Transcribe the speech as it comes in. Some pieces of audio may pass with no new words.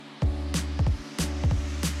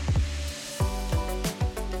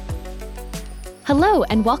Hello,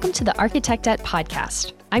 and welcome to the Architectette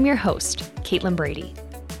podcast. I'm your host, Caitlin Brady.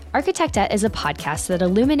 Architectette is a podcast that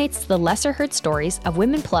illuminates the lesser-heard stories of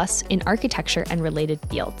women plus in architecture and related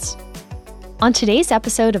fields. On today's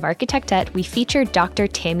episode of Architectette, we feature Dr.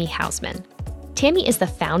 Tami Hausman. Tami is the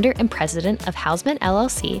founder and president of Hausman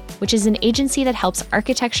LLC, which is an agency that helps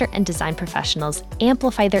architecture and design professionals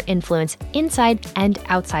amplify their influence inside and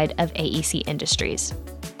outside of AEC industries.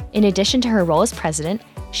 In addition to her role as president,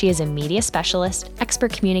 she is a media specialist,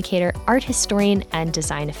 expert communicator, art historian, and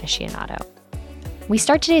design aficionado. We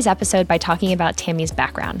start today's episode by talking about Tami's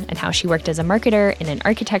background and how she worked as a marketer in an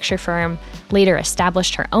architecture firm, later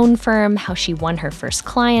established her own firm, how she won her first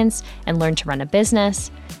clients and learned to run a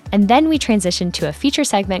business. And then we transition to a feature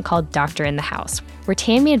segment called Doctor in the House, where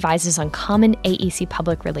Tami advises on common AEC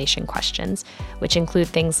public relation questions, which include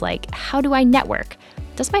things like, how do I network?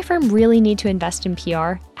 Does my firm really need to invest in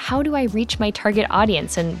PR? How do I reach my target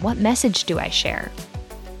audience, and what message do I share?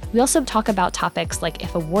 We also talk about topics like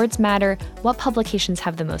if awards matter, what publications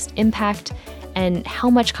have the most impact, and how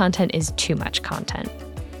much content is too much content.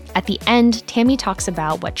 At the end, Tami talks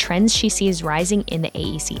about what trends she sees rising in the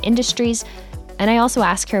AEC industries, and I also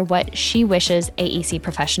ask her what she wishes AEC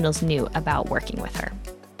professionals knew about working with her.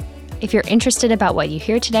 If you're interested about what you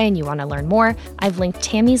hear today and you want to learn more, I've linked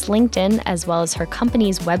Tami's LinkedIn as well as her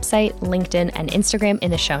company's website, LinkedIn, and Instagram in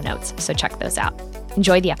the show notes, so check those out.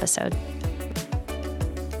 Enjoy the episode.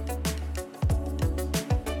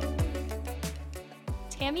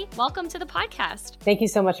 Tami, welcome to the podcast. Thank you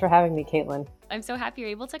so much for having me, Caitlin. I'm so happy you're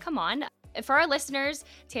able to come on. For our listeners,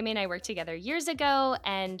 Tami and I worked together years ago,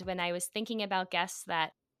 and when I was thinking about guests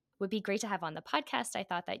that would be great to have on the podcast, I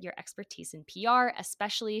thought that your expertise in PR,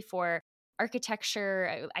 especially for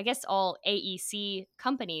architecture, I guess all AEC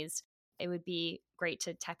companies, it would be great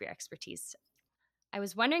to tap your expertise. I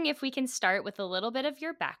was wondering if we can start with a little bit of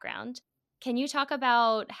your background. Can you talk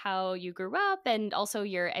about how you grew up and also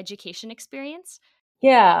your education experience?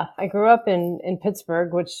 Yeah, I grew up in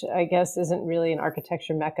Pittsburgh, which I guess isn't really an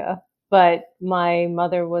architecture mecca, but my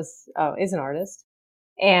mother is an artist,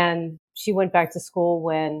 and she went back to school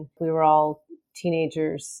when we were all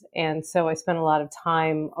teenagers. And so I spent a lot of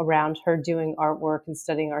time around her doing artwork and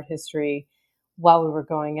studying art history while we were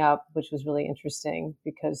growing up, which was really interesting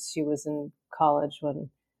because she was in college when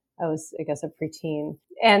I was, I guess, a preteen.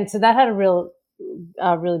 And so that had a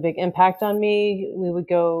really big impact on me. We would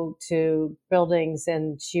go to buildings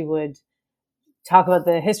and she would talk about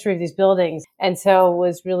the history of these buildings. And so it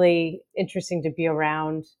was really interesting to be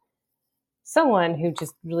around someone who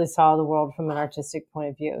just really saw the world from an artistic point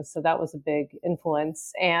of view. So that was a big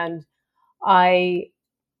influence. And I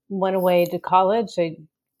went away to college. I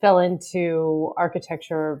fell into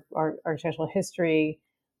architecture or architectural history,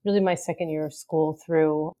 really my second year of school,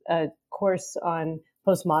 through a course on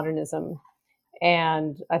postmodernism.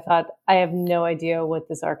 And I thought, I have no idea what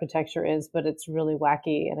this architecture is, but it's really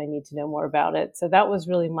wacky and I need to know more about it. So that was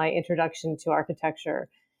really my introduction to architecture.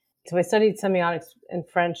 So I studied semiotics and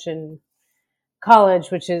French in college,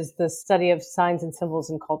 which is the study of signs and symbols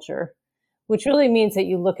in culture, which really means that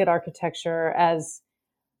you look at architecture as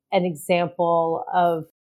an example of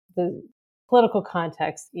the political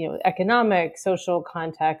context, economic, social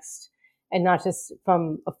context, and not just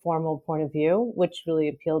from a formal point of view, which really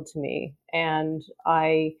appealed to me. And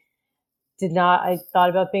I thought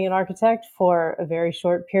about being an architect for a very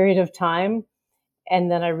short period of time. And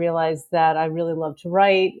then I realized that I really love to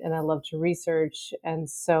write and I love to research. And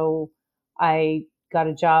so I got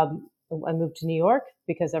a job. I moved to New York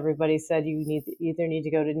because everybody said you either need to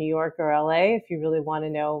go to New York or LA if you really want to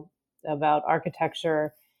know about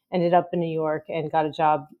architecture. Ended up in New York and got a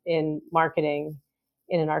job in marketing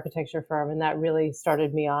in an architecture firm. And that really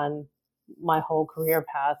started me on my whole career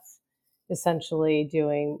path, essentially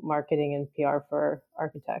doing marketing and PR for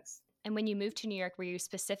architects. And when you moved to New York, were you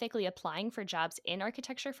specifically applying for jobs in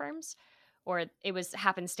architecture firms, or it was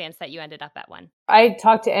happenstance that you ended up at one? I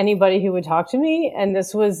talked to anybody who would talk to me, and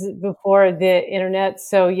this was before the internet.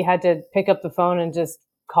 So you had to pick up the phone and just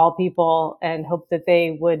call people and hope that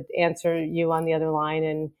they would answer you on the other line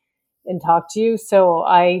and talk to you. So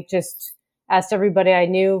I just asked everybody I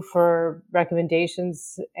knew for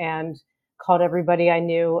recommendations and called everybody I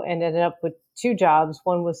knew and ended up with two jobs.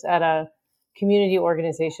 One was at a community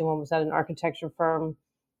organization, one was at an architecture firm.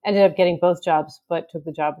 Ended up getting both jobs, but took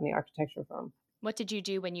the job in the architecture firm. What did you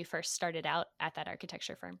do when you first started out at that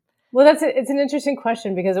architecture firm? Well, it's an interesting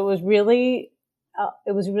question because it was really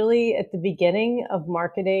at the beginning of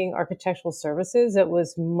marketing architectural services. It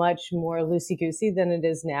was much more loosey-goosey than it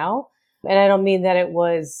is now. And I don't mean that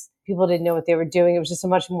people didn't know what they were doing. It was just a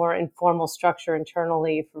much more informal structure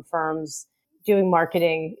internally for firms doing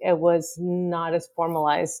marketing, it was not as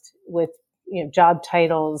formalized with job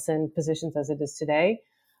titles and positions as it is today.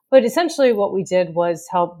 But essentially, what we did was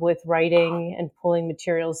help with writing and pulling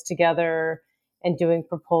materials together and doing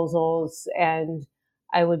proposals. And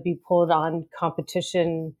I would be pulled on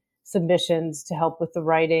competition submissions to help with the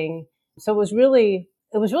writing. So it was really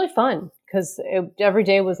fun because every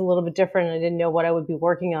day was a little bit different. I didn't know what I would be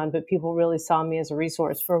working on, but people really saw me as a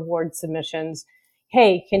resource for award submissions.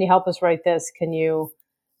 Hey, can you help us write this? Can you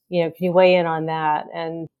weigh in on that?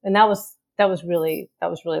 And that was really a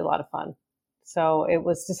lot of fun. So it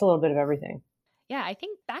was just a little bit of everything. Yeah, I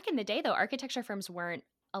think back in the day, though, architecture firms weren't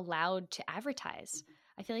allowed to advertise.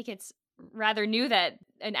 I feel like it's rather new that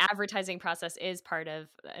an advertising process is part of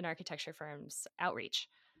an architecture firm's outreach.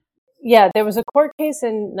 Yeah, there was a court case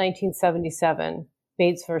in 1977,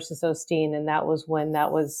 Bates versus Osteen, and that was when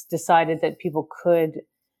that was decided that people could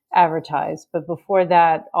advertise. But before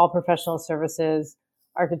that, all professional services,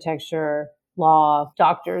 architecture, law,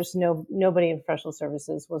 doctors, nobody in professional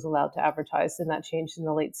services was allowed to advertise, and that changed in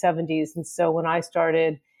the late 70s. And so when I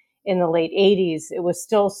started in the late 80s, it was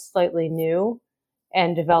still slightly new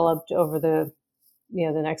and developed over the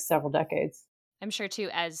next several decades. I'm sure, too,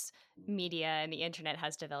 as media and the internet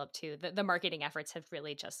has developed, too, the marketing efforts have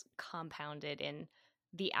really just compounded in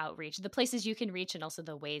the outreach, the places you can reach, and also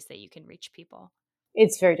the ways that you can reach people.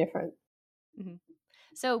 It's very different. Mhm.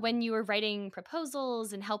 So, when you were writing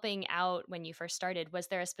proposals and helping out when you first started, was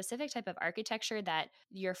there a specific type of architecture that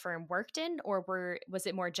your firm worked in, or was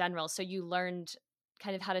it more general? So, you learned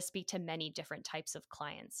kind of how to speak to many different types of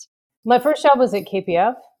clients. My first job was at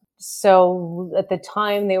KPF. So at the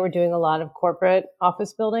time, they were doing a lot of corporate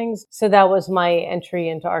office buildings. So that was my entry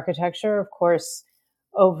into architecture. Of course,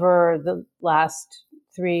 over the last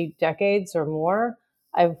 3 decades or more,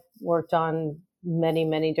 I've worked on many,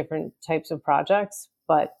 many different types of projects.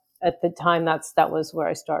 But at the time, that was where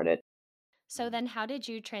I started. So, then how did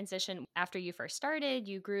you transition after you first started?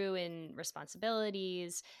 You grew in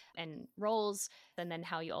responsibilities and roles, and then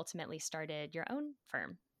how you ultimately started your own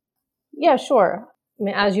firm. Yeah, sure. I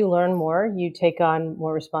mean, as you learn more, you take on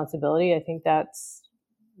more responsibility. I think that's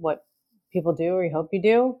what people do, or you hope you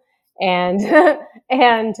do. And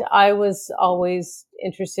and I was always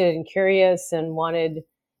interested and curious and wanted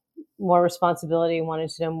more responsibility, wanted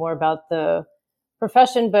to know more about the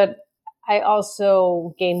profession, but I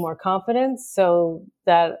also gained more confidence so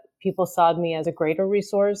that people saw me as a greater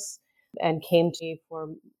resource and came to me for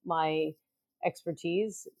my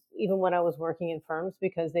expertise, even when I was working in firms,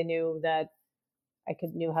 because they knew that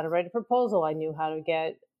knew how to write a proposal. I knew how to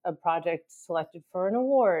get a project selected for an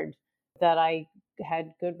award, that I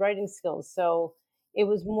had good writing skills. So it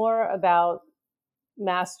was more about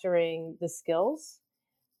mastering the skills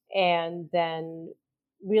and then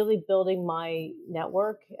really building my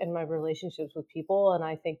network and my relationships with people. And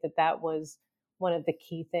I think that was one of the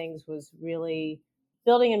key things, was really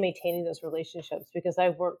building and maintaining those relationships, because I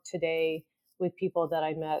work today with people that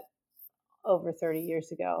I met over 30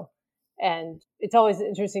 years ago. And it's always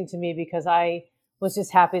interesting to me because I was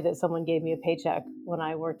just happy that someone gave me a paycheck when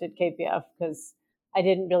I worked at KPF, because I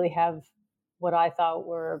didn't really have what I thought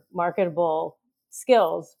were marketable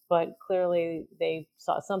skills, but clearly they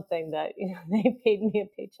saw something that they paid me a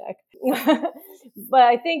paycheck. But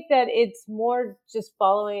I think that it's more just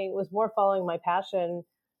following my passion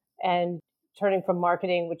and turning from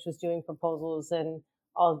marketing, which was doing proposals and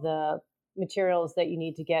all the materials that you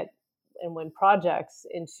need to get and win projects,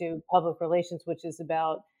 into public relations, which is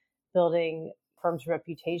about building firm's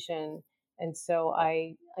reputation. And so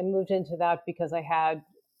I moved into that because I had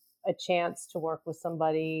a chance to work with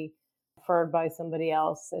somebody referred by somebody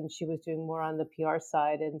else, and she was doing more on the PR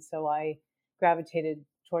side. And so I gravitated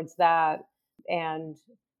towards that. And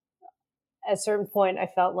at a certain point, I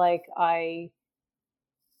felt like I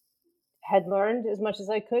had learned as much as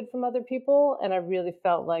I could from other people. And I really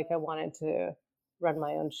felt like I wanted to run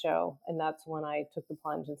my own show. And that's when I took the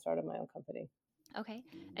plunge and started my own company. Okay.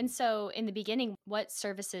 And so, in the beginning, what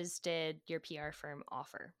services did your PR firm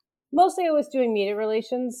offer? Mostly I was doing media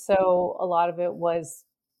relations. So a lot of it was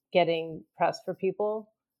getting press for people.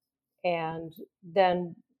 And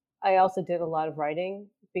then I also did a lot of writing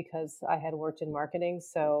because I had worked in marketing.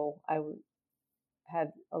 So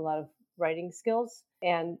had a lot of writing skills.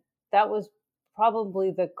 And that was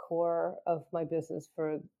probably the core of my business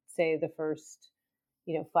for, say, the first,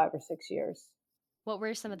 5 or 6 years. What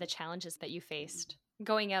were some of the challenges that you faced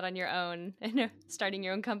going out on your own and starting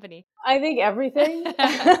your own company? I think everything.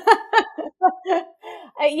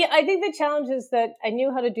 Yeah, I think the challenge is that I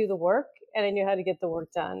knew how to do the work and I knew how to get the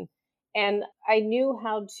work done. And I knew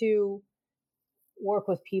how to work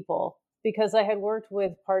with people because I had worked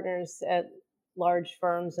with partners at large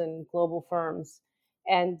firms and global firms.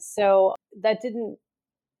 And so that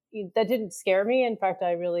didn't scare me. In fact,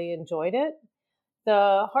 I really enjoyed it.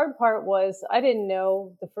 The hard part was I didn't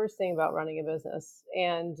know the first thing about running a business,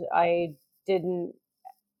 and I didn't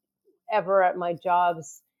ever at my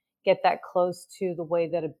jobs get that close to the way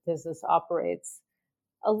that a business operates.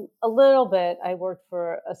 A little bit. I worked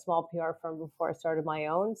for a small PR firm before I started my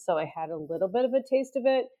own, so I had a little bit of a taste of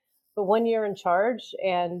it. But when you're in charge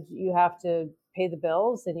and you have to pay the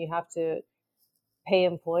bills and you have to pay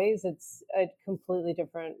employees, it's a completely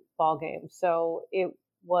different ballgame. So it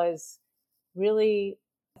was really,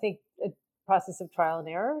 I think, a process of trial and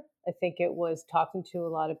error. I think it was talking to a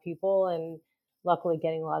lot of people and luckily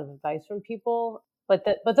getting a lot of advice from people. But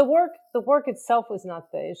the work itself was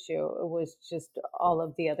not the issue. It was just all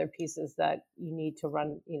of the other pieces that you need to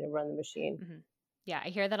run the machine. Mm-hmm. Yeah, I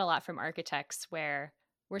hear that a lot from architects where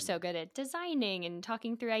we're so good at designing and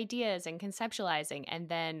talking through ideas and conceptualizing. And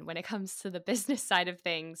then when it comes to the business side of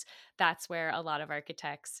things, that's where a lot of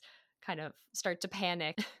architects kind of start to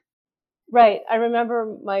panic. Right. I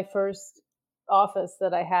remember my first office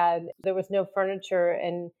that I had, there was no furniture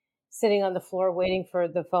and sitting on the floor waiting for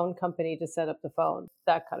the phone company to set up the phone,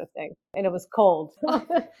 that kind of thing. And it was cold. Oh.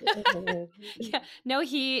 Yeah, no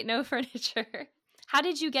heat, no furniture. How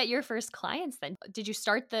did you get your first clients then? Did you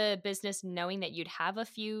start the business knowing that you'd have a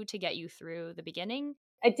few to get you through the beginning?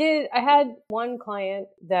 I did. I had one client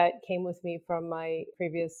that came with me from my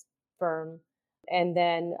previous firm. And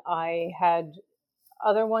then I had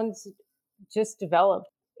other ones just developed.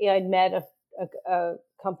 Yeah, I'd met a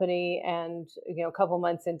company, and a couple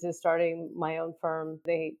months into starting my own firm,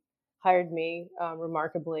 they hired me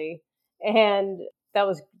remarkably, and that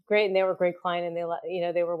was great. And they were a great client, and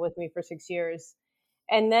they were with me for 6 years.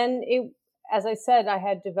 And then as I said, I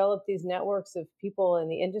had developed these networks of people in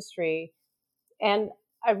the industry, and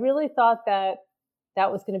I really thought that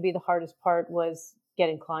that was going to be the hardest part, was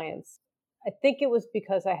getting clients. I think it was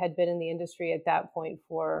because I had been in the industry at that point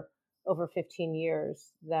for over 15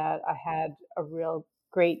 years that I had a real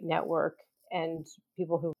great network and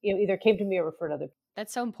people who either came to me or referred other people.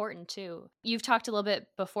 That's so important too. You've talked a little bit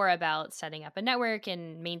before about setting up a network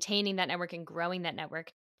and maintaining that network and growing that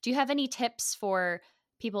network. Do you have any tips for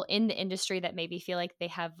people in the industry that maybe feel like they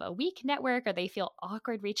have a weak network or they feel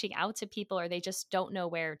awkward reaching out to people or they just don't know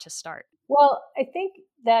where to start? Well, I think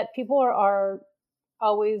that people are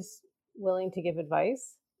always willing to give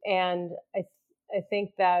advice. And I think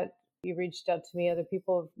that you reached out to me, other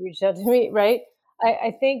people have reached out to me, right?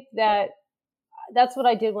 I think that that's what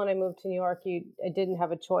I did when I moved to New York. I didn't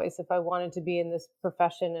have a choice. If I wanted to be in this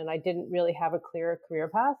profession and I didn't really have a clear career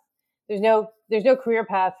path, there's no career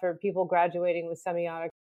path for people graduating with semiotic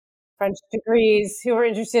French degrees who are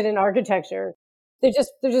interested in architecture. There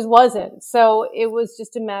just wasn't. So it was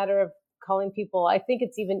just a matter of calling people. I think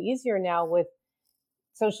it's even easier now with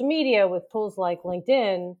social media, with tools like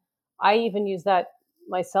LinkedIn. I even use that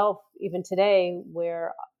myself even today,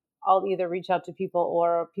 where I'll either reach out to people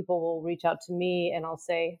or people will reach out to me, and I'll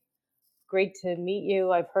say, great to meet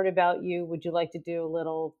you. I've heard about you. Would you like to do a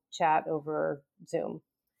little chat over Zoom?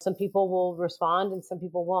 Some people will respond and some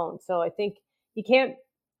people won't. So I think you can't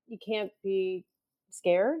you can't be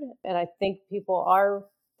scared. And I think there are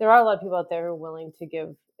a lot of people out there who are willing to give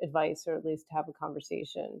advice or at least have a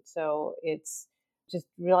conversation. So it's just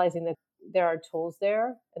realizing that there are tools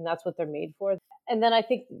there and that's what they're made for. And then I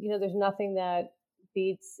think, there's nothing that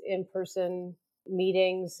beats in-person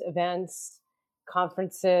meetings, events,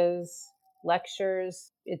 conferences,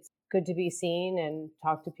 lectures. It's good to be seen and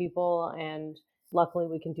talk to people. And luckily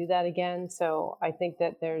we can do that again. So I think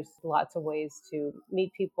that there's lots of ways to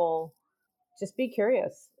meet people. Just be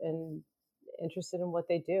curious and interested in what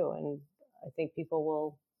they do. And I think people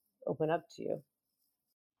will open up to you.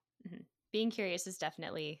 Mhm. Being curious is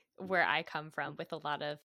definitely where I come from with a lot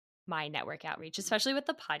of my network outreach, especially with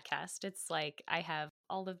the podcast. It's like I have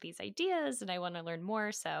all of these ideas and I want to learn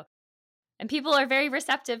more. And people are very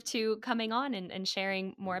receptive to coming on and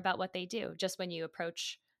sharing more about what they do just when you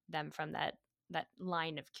approach them from that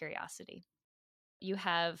line of curiosity. You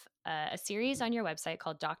have a series on your website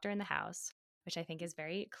called Doctor in the House, which I think is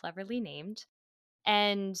very cleverly named.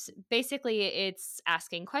 And basically, it's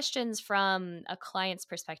asking questions from a client's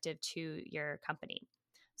perspective to your company.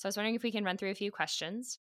 So I was wondering if we can run through a few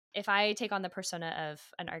questions. If I take on the persona of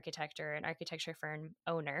an architect or an architecture firm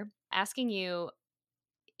owner, asking you,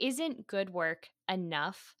 isn't good work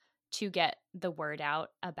enough to get the word out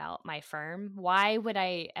about my firm? Why would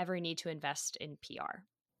I ever need to invest in PR?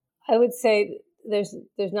 I would say there's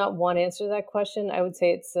not one answer to that question. I would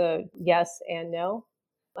say it's a yes and no.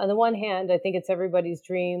 On the one hand, I think it's everybody's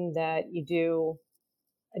dream that you do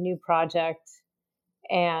a new project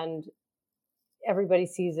and everybody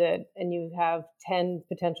sees it, and you have 10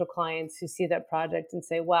 potential clients who see that project and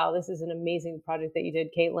say, wow, this is an amazing project that you did,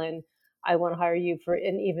 Caitlin. I want to hire you for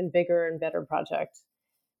an even bigger and better project.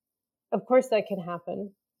 Of course, that can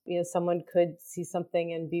happen. Someone could see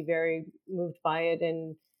something and be very moved by it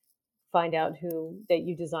and find out who that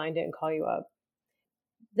you designed it and call you up.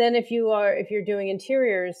 Then if you're doing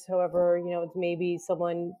interiors, however, it may be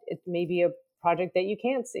a project that you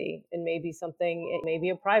can't see, and it may be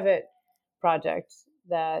a private project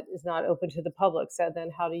that is not open to the public. So then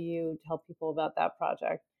how do you tell people about that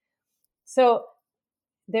project? So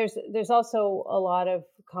there's also a lot of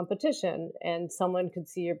competition, and someone could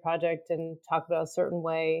see your project and talk about a certain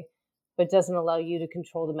way, but doesn't allow you to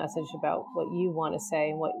control the message about what you want to say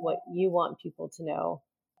and what you want people to know.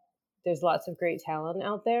 There's lots of great talent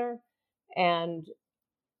out there, and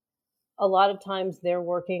a lot of times they're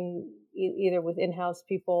working either with in-house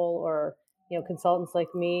people or consultants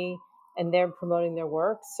like me, and they're promoting their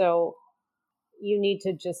work. So you need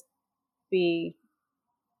to just be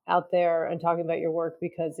out there and talking about your work,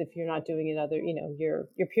 because if you're not doing it,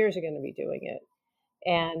 your peers are going to be doing it.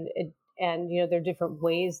 And there are different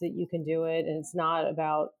ways that you can do it, and it's not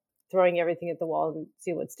about throwing everything at the wall and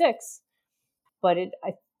see what sticks. But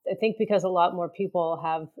I think because a lot more people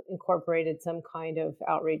have incorporated some kind of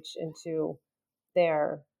outreach into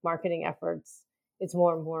their marketing efforts, it's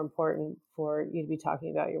more and more important for you to be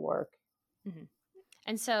talking about your work. Mm-hmm.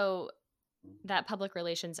 And so that public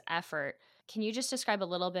relations effort, can you just describe a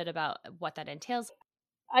little bit about what that entails?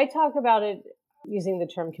 I talk about it using the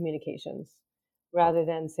term communications rather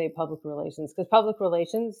than say public relations, because public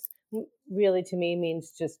relations really to me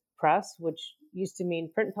means just press, which used to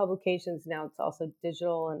mean print publications. Now it's also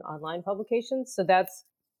digital and online publications. So that's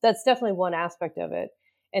definitely one aspect of it.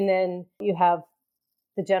 And then you have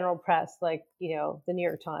the general press, like, the New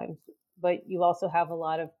York Times, but you also have a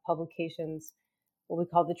lot of publications, what we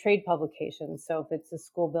call the trade publications. So if it's a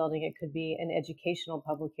school building, it could be an educational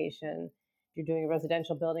publication. If you're doing a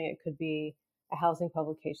residential building, it could be a housing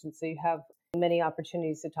publication. So you have many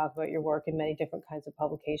opportunities to talk about your work in many different kinds of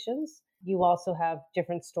publications. You also have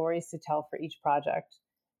different stories to tell for each project.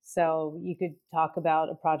 So you could talk about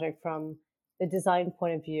a project from the design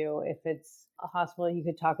point of view. If it's a hospital, you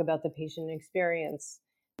could talk about the patient experience.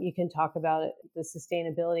 You can talk about the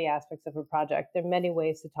sustainability aspects of a project. There are many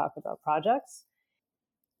ways to talk about projects.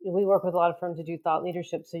 We work with a lot of firms to do thought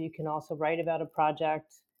leadership, so you can also write about a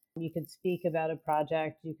project. You can speak about a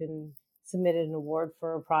project. You can submit an award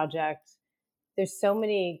for a project. There's so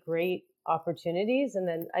many great opportunities. And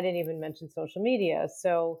then I didn't even mention social media.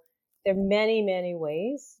 So there are many, many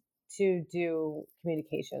ways to do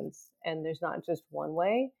communications, and there's not just one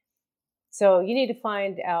way. So you need to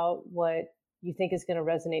find out what you think is going to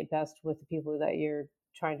resonate best with the people that you're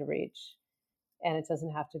trying to reach. And it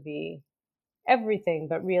doesn't have to be everything,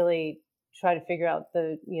 but really try to figure out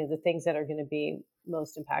the things that are going to be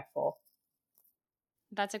most impactful.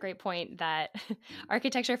 That's a great point, that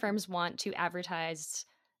architecture firms want to advertise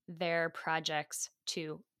their projects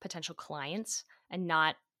to potential clients and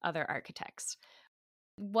not other architects.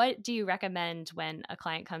 What do you recommend when a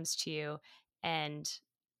client comes to you and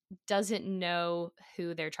doesn't know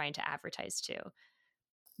who they're trying to advertise to?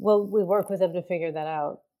 Well, we work with them to figure that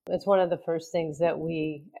out. It's one of the first things that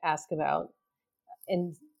we ask about.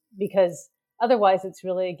 And because otherwise it's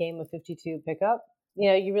really a game of 52 pickup.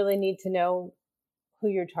 You really need to know who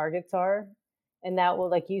your targets are. And that will,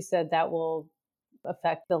 like you said, that will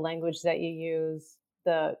affect the language that you use,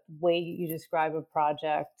 the way you describe a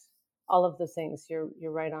project, all of those things. You're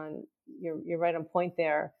right on you're right on point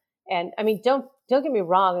there. And I mean, don't get me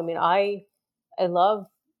wrong. I mean, I love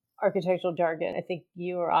architectural jargon. I think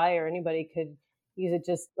you or I or anybody could use it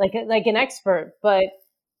just like an expert, but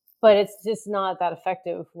it's just not that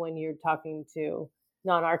effective when you're talking to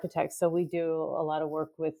non-architects. So we do a lot of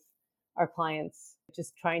work with our clients,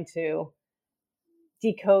 just trying to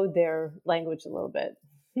decode their language a little bit.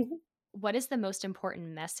 What is the most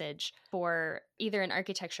important message for either an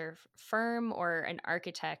architecture firm or an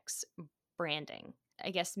architect's branding? I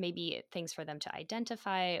guess maybe things for them to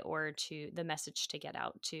identify or to the message to get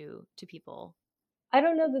out to people. I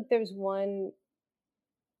don't know that there's one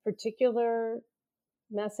particular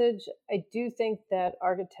message. I do think that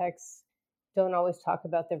architects don't always talk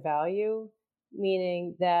about their value,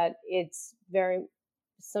 meaning that it's very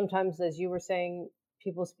sometimes, as you were saying,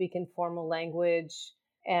 people speak in formal language,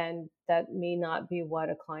 and that may not be what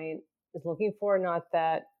a client is looking for. Not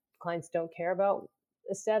that clients don't care about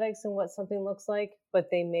aesthetics and what something looks like, but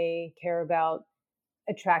they may care about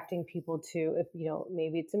attracting people to, if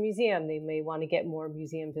maybe it's a museum, they may want to get more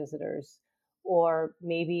museum visitors, or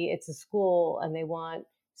maybe it's a school and they want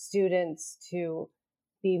students to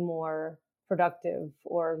be more productive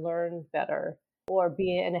or learn better or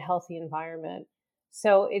be in a healthy environment.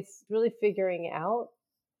 So it's really figuring out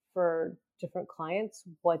for different clients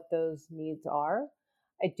what those needs are.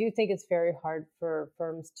 I do think it's very hard for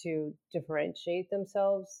firms to differentiate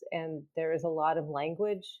themselves, and there is a lot of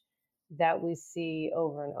language that we see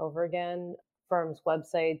over and over again, firms'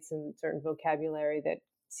 websites and certain vocabulary that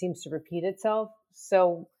seems to repeat itself.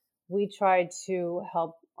 So we try to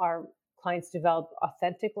help our clients develop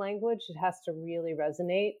authentic language. It has to really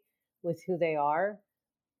resonate with who they are,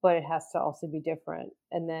 but it has to also be different.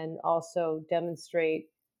 And then also demonstrate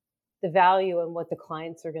the value and what the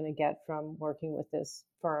clients are going to get from working with this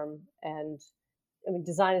firm. And I mean,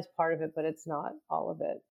 design is part of it, but it's not all of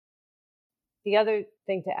it. The other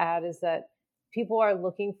thing to add is that people are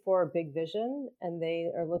looking for a big vision, and they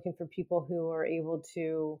are looking for people who are able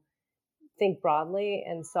to think broadly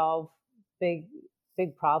and solve big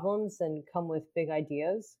big problems and come with big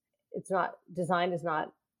ideas. It's not Design is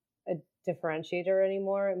not a differentiator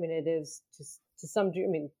anymore. I mean, it is just to some degree.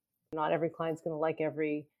 I mean, not every client's going to like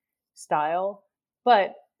every style,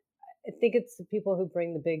 but I think it's the people who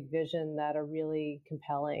bring the big vision that are really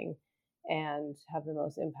compelling and have the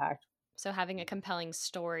most impact. So having a compelling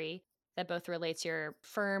story that both relates your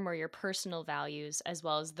firm or your personal values as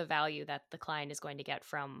well as the value that the client is going to get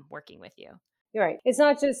from working with you. You're right. It's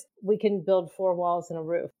not just we can build four walls and a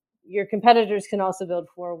roof. Your competitors can also build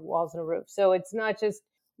four walls and a roof. So it's not just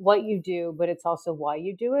what you do, but it's also why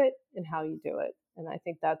you do it and how you do it. And I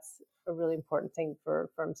think that's a really important thing for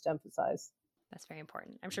firms to emphasize. That's very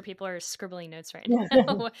important. I'm sure people are scribbling notes right Yeah.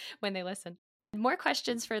 now when they listen. More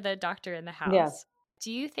questions for the doctor in the Yeah. house.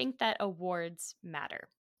 Do you think that awards matter?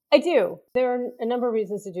 I do. There are a number of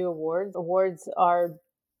reasons to do awards. Awards are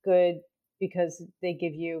good because they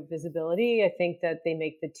give you visibility. I think that they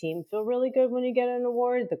make the team feel really good when you get an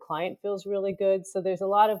award. The client feels really good. So there's a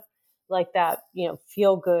lot of like that,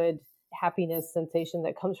 feel good happiness sensation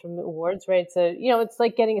that comes from awards, right? So, it's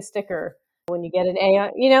like getting a sticker when you get an A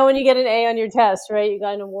on, when you get an A on your test, right? You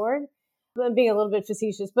got an award. I'm being a little bit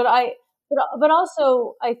facetious, but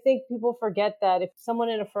also I think people forget that if someone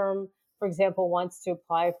in a firm, for example, wants to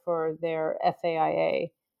apply for their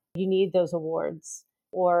FAIA, you need those awards.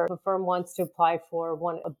 Or if a firm wants to apply for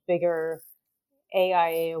a bigger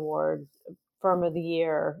AIA award, Firm of the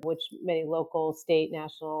Year, which many local, state,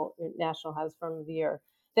 national has Firm of the Year,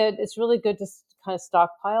 that it's really good to kind of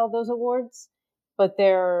stockpile those awards. But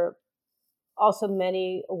there are also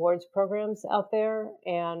many awards programs out there,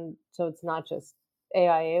 and so it's not just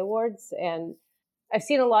AIA awards. And I've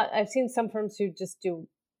seen some firms who just do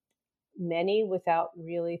many without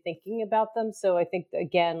really thinking about them. So I think,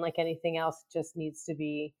 again, like anything else, it just needs to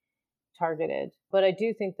be targeted. But I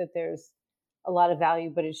do think that there's a lot of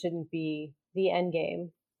value, but it shouldn't be the end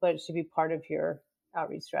game, but it should be part of your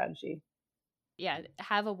outreach strategy. Yeah,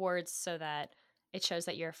 have awards so that it shows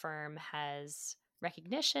that your firm has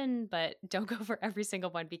recognition, but don't go for every single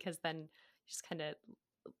one because then you just kind of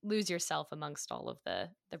lose yourself amongst all of the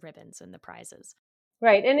ribbons and the prizes.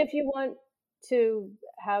 Right. And if you want to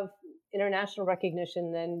have international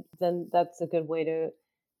recognition, then that's a good way to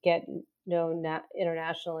get known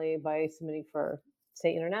internationally by submitting for,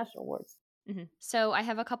 say, international awards. So I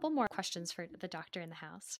have a couple more questions for the doctor in the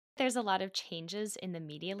house. There's a lot of changes in the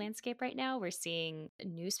media landscape right now. We're seeing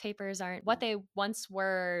newspapers aren't what they once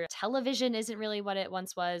were. Television isn't really what it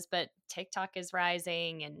once was, but TikTok is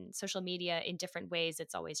rising and social media in different ways.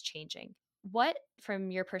 It's always changing. What,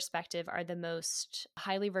 from your perspective, are the most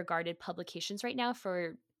highly regarded publications right now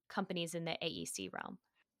for companies in the AEC realm?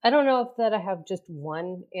 I don't know if that I have just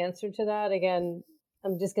one answer to that. Again,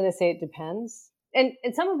 I'm just going to say it depends. And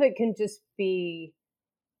some of it can just be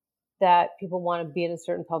that people want to be in a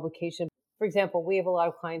certain publication. For example, we have a lot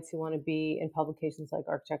of clients who want to be in publications like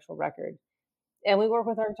Architectural Record. And we work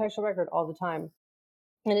with Architectural Record all the time.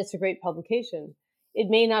 And it's a great publication. It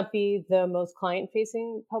may not be the most client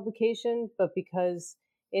facing publication, but because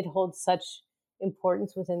it holds such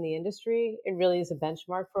importance within the industry, it really is a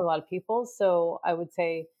benchmark for a lot of people. So I would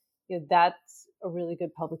say, that's a really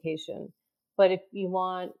good publication. But if you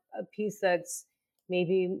want a piece that's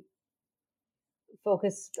maybe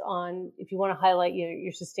focused on, if you want to highlight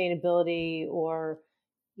your sustainability or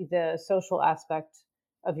the social aspect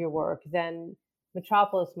of your work, then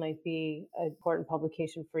Metropolis might be an important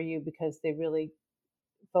publication for you because they really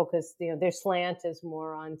focus, their slant is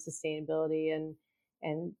more on sustainability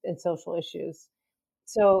and social issues.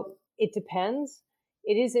 So it depends.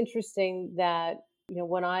 It is interesting that,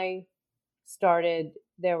 when I started,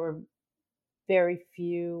 there were very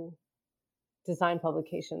few design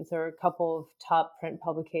publications or a couple of top print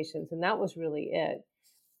publications, and that was really it.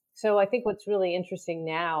 So I think what's really interesting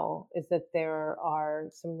now is that there are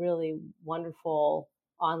some really wonderful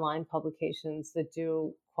online publications that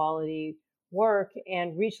do quality work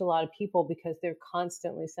and reach a lot of people because they're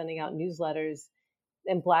constantly sending out newsletters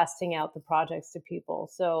and blasting out the projects to people.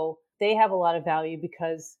 So they have a lot of value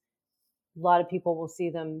because a lot of people will see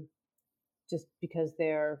them just because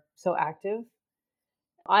they're so active.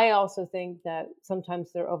 I also think that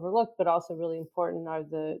sometimes they're overlooked, but also really important are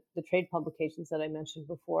the trade publications that I mentioned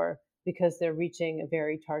before because they're reaching a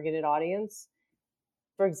very targeted audience.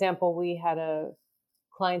 For example, we had a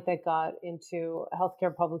client that got into a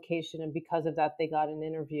healthcare publication, and because of that, they got an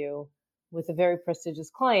interview with a very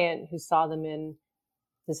prestigious client who saw them in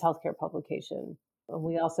this healthcare publication. And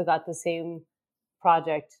we also got the same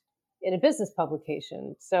project in a business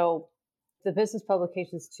publication. So the business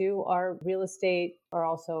publications too are real estate are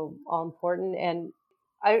also all important. And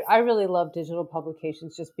I really love digital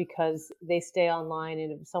publications just because they stay online.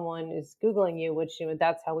 And if someone is Googling you, which,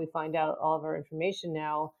 that's how we find out all of our information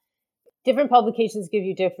now, different publications give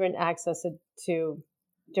you different access to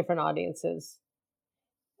different audiences.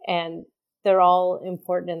 And they're all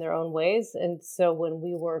important in their own ways. And so when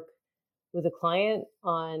we work with a client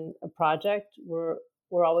on a project, we're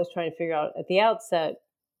always trying to figure out at the outset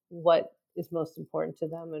what is most important to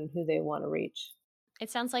them and who they want to reach. It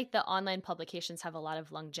sounds like the online publications have a lot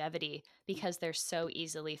of longevity because they're so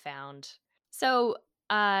easily found. So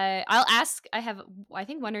I'll ask, I have, I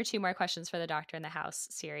think, one or two more questions for the Doctor in the House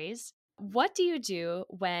series. What do you do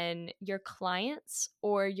when your clients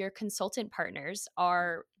or your consultant partners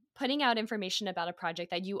are putting out information about a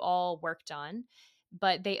project that you all worked on,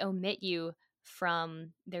 but they omit you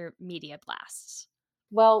from their media blasts?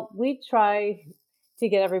 Well, we try to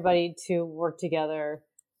get everybody to work together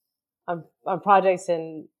on projects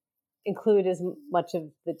and include as much of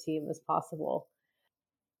the team as possible.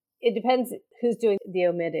 It depends who's doing the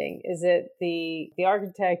omitting. Is it the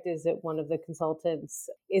architect? Is it one of the consultants?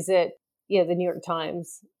 Is it the New York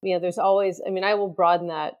Times? There's always. I mean, I will broaden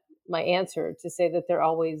that my answer to say that there are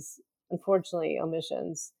always, unfortunately,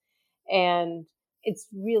 omissions, and it's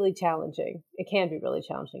really challenging. It can be really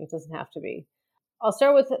challenging. It doesn't have to be. I'll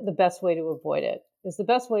start with the best way to avoid it. Because the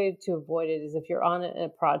best way to avoid it is if you're on a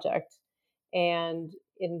project and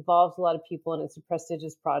it involves a lot of people and it's a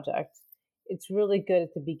prestigious project, it's really good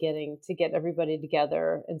at the beginning to get everybody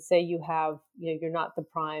together and say you have, you're not the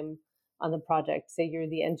prime on the project. Say you're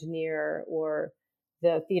the engineer or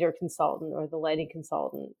the theater consultant or the lighting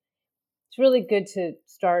consultant. It's really good to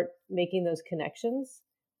start making those connections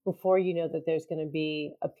before you know that there's going to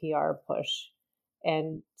be a PR push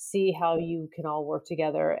and see how you can all work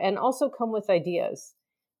together and also come with ideas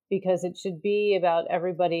because it should be about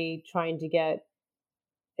everybody trying to get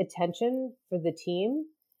attention for the team.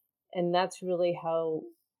 And that's really how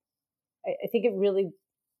I think it really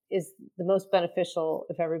is the most beneficial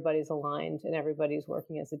if everybody's aligned and everybody's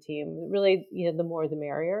working as a team. Really, the more the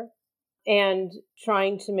merrier. And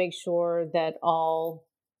trying to make sure that all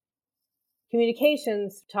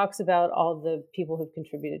communications talks about all the people who've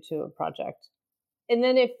contributed to a project. And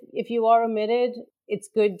then if you are omitted, it's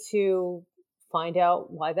good to find out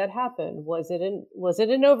why that happened. Was it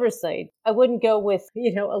an oversight? I wouldn't go with,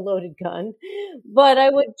 a loaded gun, but I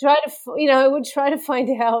would try to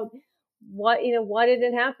find out why did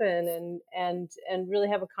it happen and really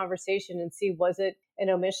have a conversation and see, was it an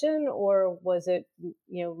omission or was it,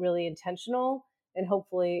 really intentional? And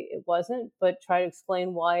hopefully it wasn't, but try to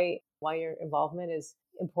explain why your involvement is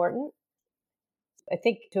important. I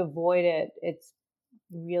think to avoid it, it's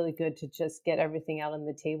really good to just get everything out on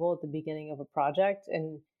the table at the beginning of a project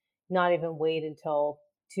and not even wait until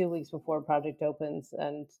 2 weeks before a project opens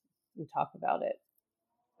and talk about it.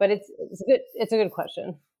 But it's a good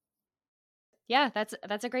question. Yeah,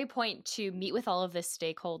 that's a great point to meet with all of the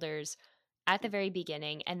stakeholders at the very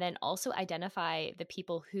beginning and then also identify the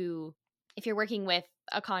people who, if you're working with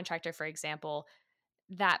a contractor, for example,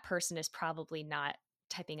 that person is probably not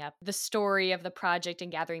typing up the story of the project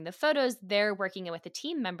and gathering the photos. They're working with a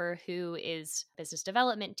team member who is business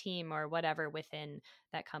development team or whatever within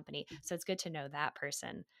that company. So it's good to know that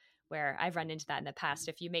person, where I've run into that in the past.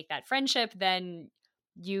 If you make that friendship, then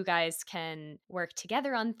you guys can work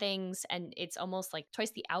together on things and it's almost like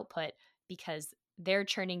twice the output because they're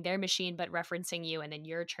churning their machine but referencing you, and then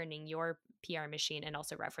you're churning your PR machine and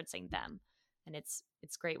also referencing them. And it's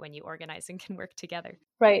great when you organize and can work together.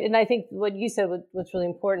 Right. And I think what you said, what's really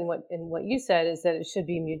important, what you said is that it should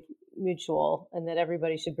be mutual and that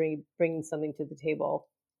everybody should bring something to the table,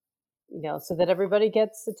 so that everybody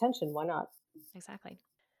gets attention. Why not? Exactly.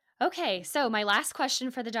 Okay, so my last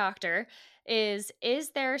question for the doctor is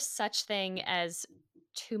there such thing as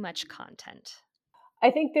too much content?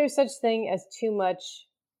 I think there's such thing as too much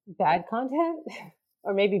bad content,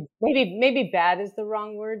 or maybe bad is the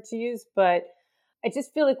wrong word to use, but I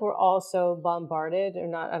just feel like we're all so bombarded, or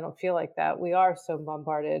not. I don't feel like that. We are so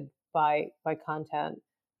bombarded by content.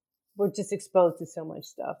 We're just exposed to so much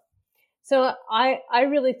stuff. So I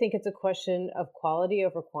really think it's a question of quality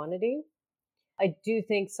over quantity. I do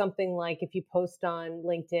think something like if you post on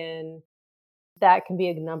LinkedIn, that can be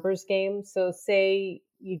a numbers game. So say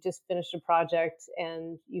you just finished a project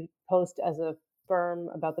and you post as a firm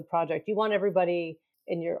about the project. You want everybody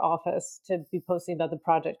in your office to be posting about the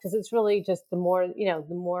project because it's really just the more, the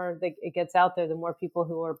more that it gets out there, the more people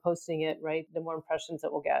who are posting it, right? The more impressions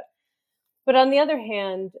it will get. But on the other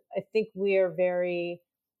hand, I think we are very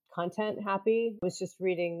content happy. I was just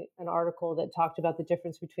reading an article that talked about the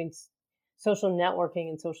difference between social networking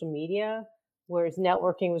and social media, whereas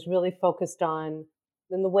networking was really focused on,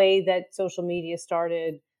 and the way that social media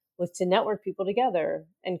started was to network people together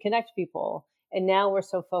and connect people. And now we're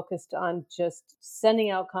so focused on just sending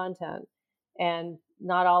out content and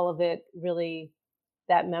not all of it really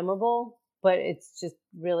that memorable, but it's just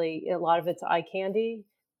really a lot of it's eye candy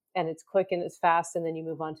and it's quick and it's fast and then you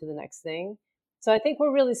move on to the next thing. So I think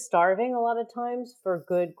we're really starving a lot of times for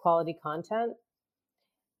good quality content.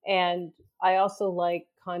 And I also like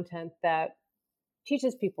content that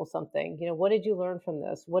teaches people something. What did you learn from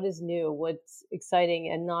this? What is new? What's exciting?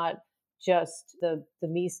 And not just the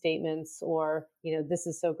me statements or, this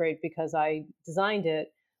is so great because I designed it,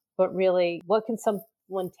 but really what can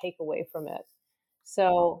someone take away from it?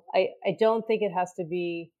 So I don't think it has to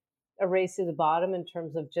be a race to the bottom in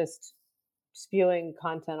terms of just spewing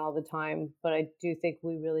content all the time, but I do think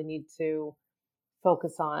we really need to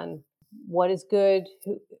focus on what is good.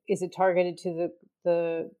 Is it targeted to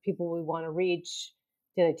the people we want to reach?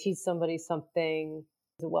 Did I teach somebody something?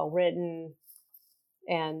 Is it well written?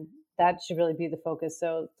 And that should really be the focus.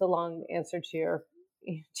 So it's a long answer to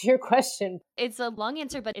your question. It's a long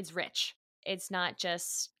answer, but it's rich. It's not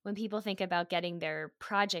just when people think about getting their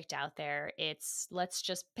project out there, it's let's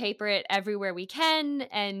just paper it everywhere we can.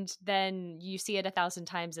 And then you see it 1,000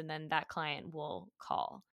 times and then that client will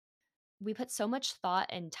call. We put so much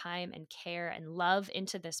thought and time and care and love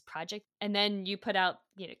into this project, and then you put out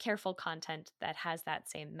careful content that has that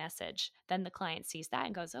same message. Then the client sees that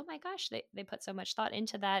and goes, oh my gosh, they put so much thought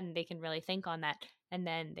into that and they can really think on that, and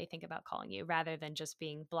then they think about calling you rather than just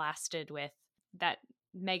being blasted with that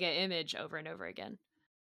mega image over and over again.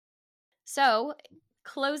 So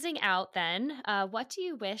closing out then, what do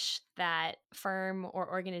you wish that firm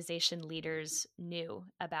or organization leaders knew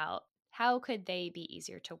about how could they be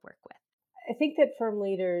easier to work with? I think that firm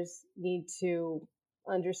leaders need to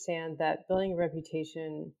understand that building a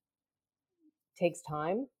reputation takes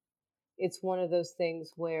time. It's one of those things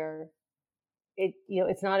where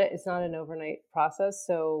it's not an overnight process.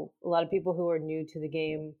 So a lot of people who are new to the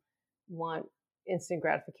game want instant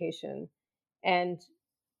gratification. And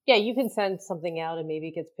yeah, you can send something out and maybe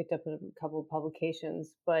it gets picked up in a couple of publications,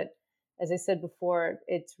 but as I said before,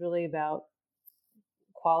 it's really about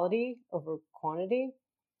quality over quantity.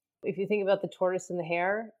 If you think about the tortoise and the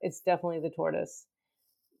hare, it's definitely the tortoise.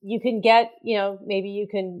 You can get, maybe you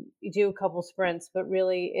can do a couple sprints, but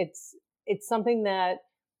really it's something that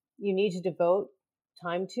you need to devote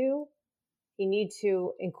time to. You need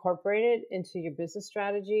to incorporate it into your business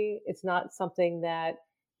strategy. It's not something that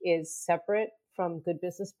is separate from good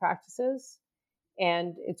business practices,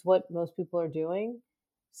 and it's what most people are doing.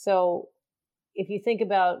 So if you think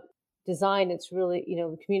about design, it's really,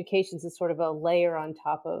 communications is sort of a layer on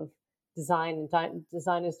top of design, and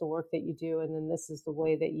design is the work that you do, and then this is the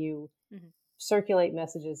way that you circulate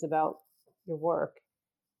messages about your work.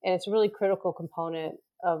 And it's a really critical component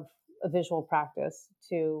of a visual practice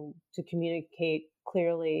to communicate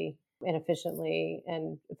clearly and efficiently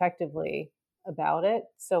and effectively about it.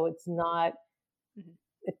 So it's not,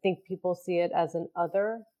 I think people see it as an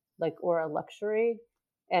other, like, or a luxury.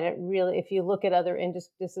 And it really, if you look at other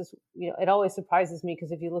industries, this is, it always surprises me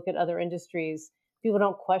because if you look at other industries, people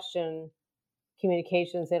don't question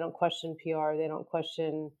communications, they don't question PR, they don't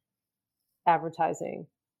question advertising.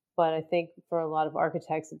 But I think for a lot of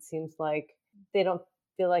architects, it seems like they don't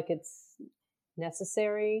feel like it's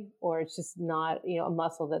necessary, or it's just not, a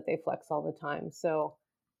muscle that they flex all the time. So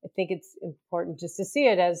I think it's important just to see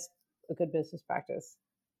it as a good business practice.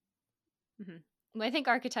 Mm-hmm. Well, I think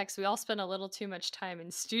architects, we all spend a little too much time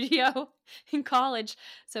in studio in college,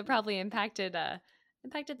 so it probably impacted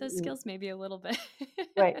those skills maybe a little bit.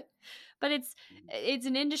 Right. But it's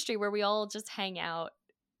an industry where we all just hang out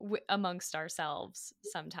amongst ourselves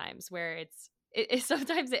sometimes, where it's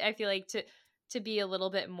sometimes I feel like to be a little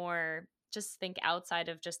bit more, just think outside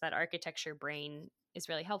of just that architecture brain is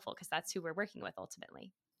really helpful, because that's who we're working with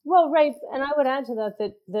ultimately. Well, right. And I would add to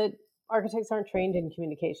that architects aren't trained in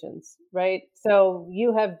communications, right? So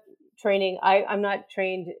you have training. I'm not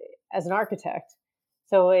trained as an architect.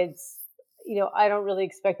 So I don't really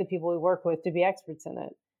expect the people we work with to be experts in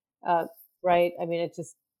it. Uh, right. I mean,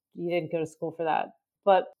 you didn't go to school for that.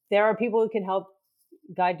 But there are people who can help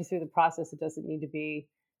guide you through the process. It doesn't need to be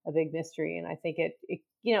a big mystery. And I think it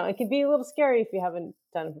can be a little scary if you haven't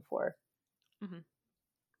done it before. Mm-hmm.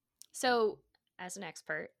 So, as an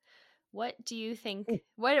expert, what do you think,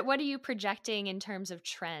 what are you projecting in terms of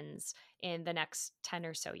trends in the next 10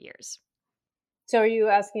 or so years? So are you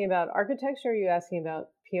asking about architecture? Or are you asking about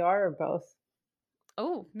PR or both?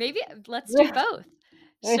 Oh, maybe let's do both.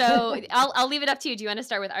 So I'll leave it up to you. Do you want to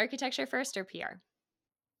start with architecture first or PR?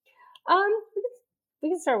 We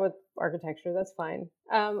can start with architecture. That's fine.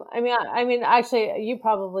 Actually, you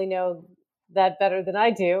probably know that better than I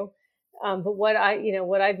do. But what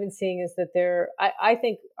I've been seeing is that I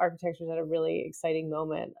think architecture is at a really exciting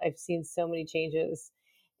moment. I've seen so many changes,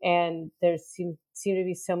 and there seem to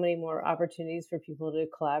be so many more opportunities for people to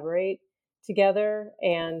collaborate together,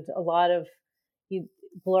 and a lot of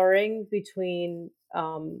blurring between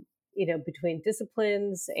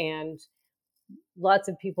disciplines and lots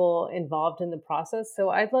of people involved in the process. So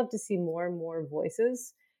I'd love to see more and more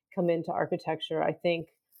voices come into architecture. I think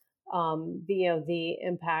the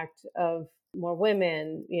impact of more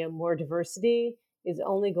women, more diversity is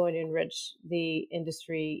only going to enrich the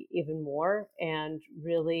industry even more and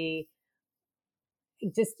really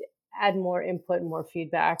just add more input and more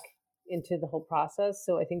feedback into the whole process.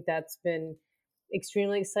 So I think that's been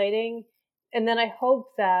extremely exciting. And then I hope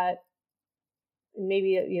that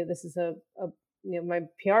maybe this is my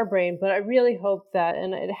PR brain, but I really hope that,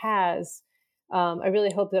 and it has, I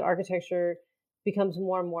really hope that architecture becomes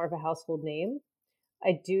more and more of a household name.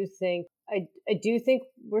 I do think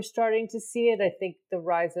we're starting to see it. I think the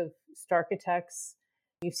rise of starchitects,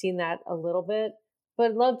 you've seen that a little bit, but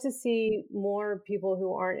I'd love to see more people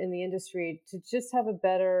who aren't in the industry to just have a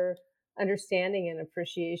better understanding and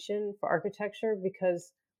appreciation for architecture,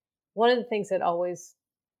 because one of the things that always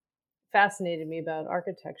fascinated me about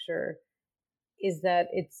architecture is that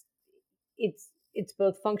it's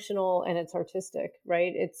both functional and it's artistic,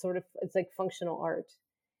 right? It's like functional art.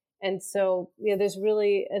 And so, there's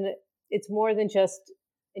really it's more than just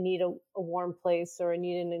I need a warm place or I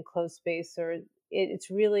need an enclosed space, or it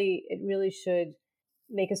really should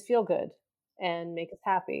make us feel good and make us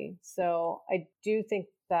happy. So I do think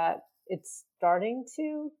that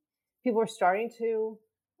people are starting to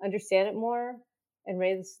understand it more and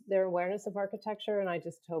raise their awareness of architecture. And I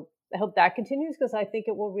hope that continues, because I think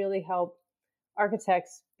it will really help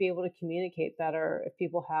architects be able to communicate better if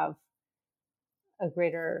people have a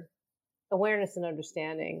greater awareness and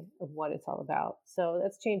understanding of what it's all about. So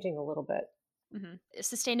that's changing a little bit. Mm-hmm.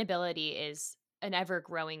 Sustainability is an ever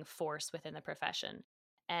growing force within the profession.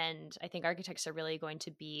 And I think architects are really going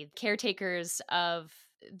to be caretakers of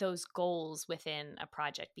those goals within a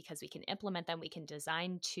project, because we can implement them, we can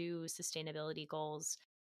design to sustainability goals.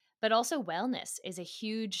 But also wellness is a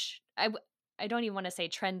huge, I don't even want to say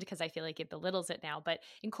trend, because I feel like it belittles it now, but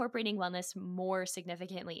incorporating wellness more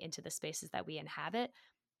significantly into the spaces that we inhabit,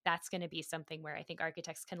 that's going to be something where I think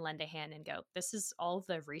architects can lend a hand and go, this is all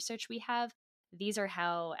the research we have. These are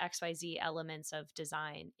how XYZ elements of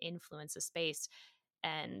design influence a space.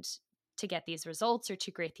 And to get these results or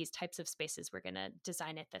to create these types of spaces, we're going to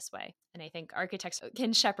design it this way. And I think architects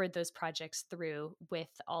can shepherd those projects through with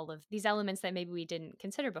all of these elements that maybe we didn't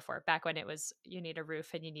consider before, back when it was you need a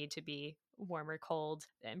roof and you need to be warm or cold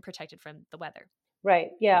and protected from the weather. Right.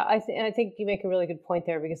 Yeah. And I think you make a really good point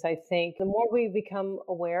there, because I think the more we become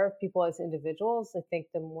aware of people as individuals, I think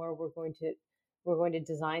the more we're going to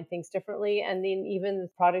design things differently. And then even the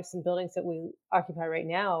products and buildings that we occupy right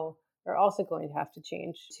now are also going to have to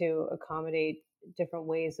change to accommodate different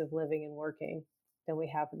ways of living and working than we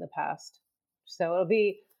have in the past. So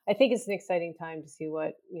I think it's an exciting time to see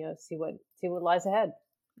what lies ahead.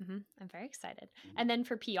 Mm-hmm. I'm very excited. And then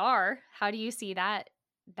for PR, how do you see that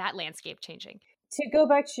landscape changing? To go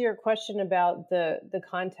back to your question about the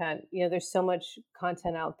content, there's so much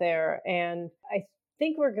content out there, and I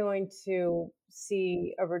think we're going to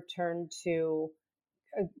see a return to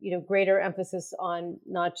greater emphasis on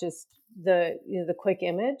not just the quick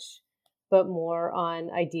image, but more on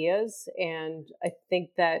ideas. And I think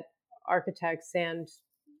that architects and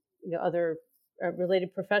other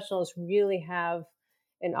related professionals really have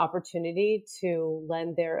an opportunity to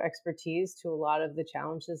lend their expertise to a lot of the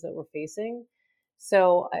challenges that we're facing.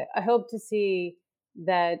 So I hope to see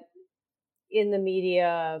that in the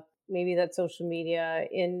media, maybe that's social media,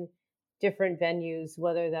 in different venues,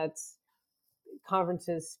 whether that's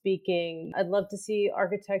conferences, speaking. I'd love to see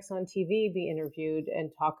architects on TV be interviewed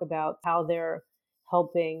and talk about how they're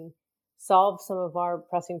helping solve some of our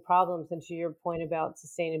pressing problems. And to your point about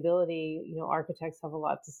sustainability, architects have a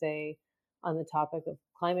lot to say on the topic of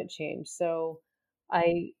climate change. So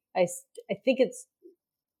I think it's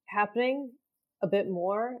happening a bit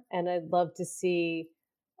more, and I'd love to see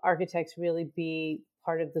architects really be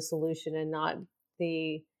part of the solution and not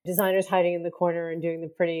the designers hiding in the corner and doing the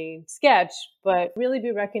pretty sketch, but really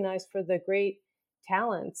be recognized for the great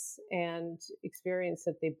talents and experience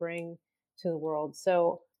that they bring to the world.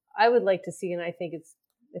 So I would like to see, and I think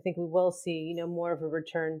we will see, more of a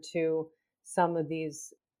return to some of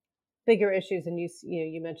these bigger issues. And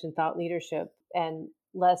you mentioned thought leadership and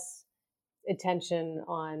less attention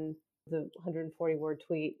on the 140 word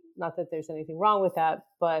tweet. Not that there's anything wrong with that,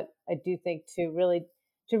 but I do think to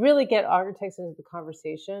really get architects into the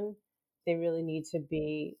conversation, they really need to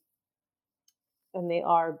be, and they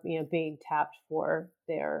are, being tapped for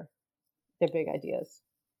their big ideas.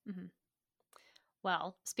 Mm-hmm.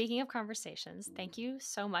 Well, speaking of conversations, thank you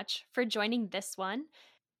so much for joining this one.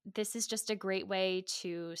 This is just a great way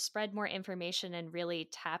to spread more information and really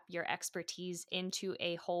tap your expertise into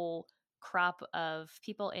a whole crop of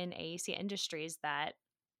people in AEC industries that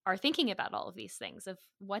are thinking about all of these things of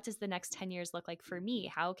what does the next 10 years look like for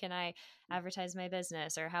me? How can I advertise my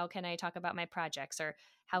business, or how can I talk about my projects, or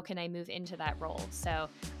how can I move into that role? So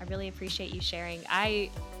I really appreciate you sharing. I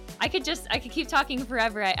could keep talking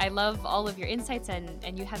forever. I love all of your insights,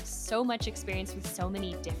 and you have so much experience with so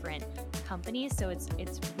many different companies. So it's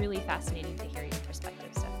really fascinating to hear your perspective.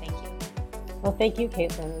 So thank you. Well, thank you,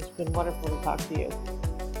 Caitlin. It's been wonderful to talk to you.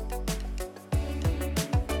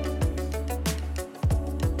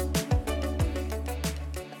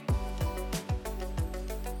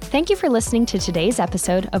 Thank you for listening to today's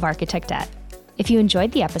episode of Architectette. If you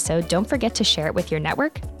enjoyed the episode, don't forget to share it with your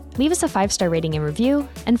network, leave us a 5-star rating and review,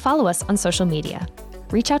 and follow us on social media.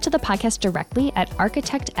 Reach out to the podcast directly at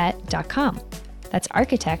architectette.com. That's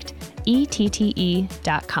architect,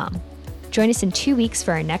 ETTE.com. Join us in 2 weeks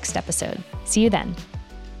for our next episode. See you then.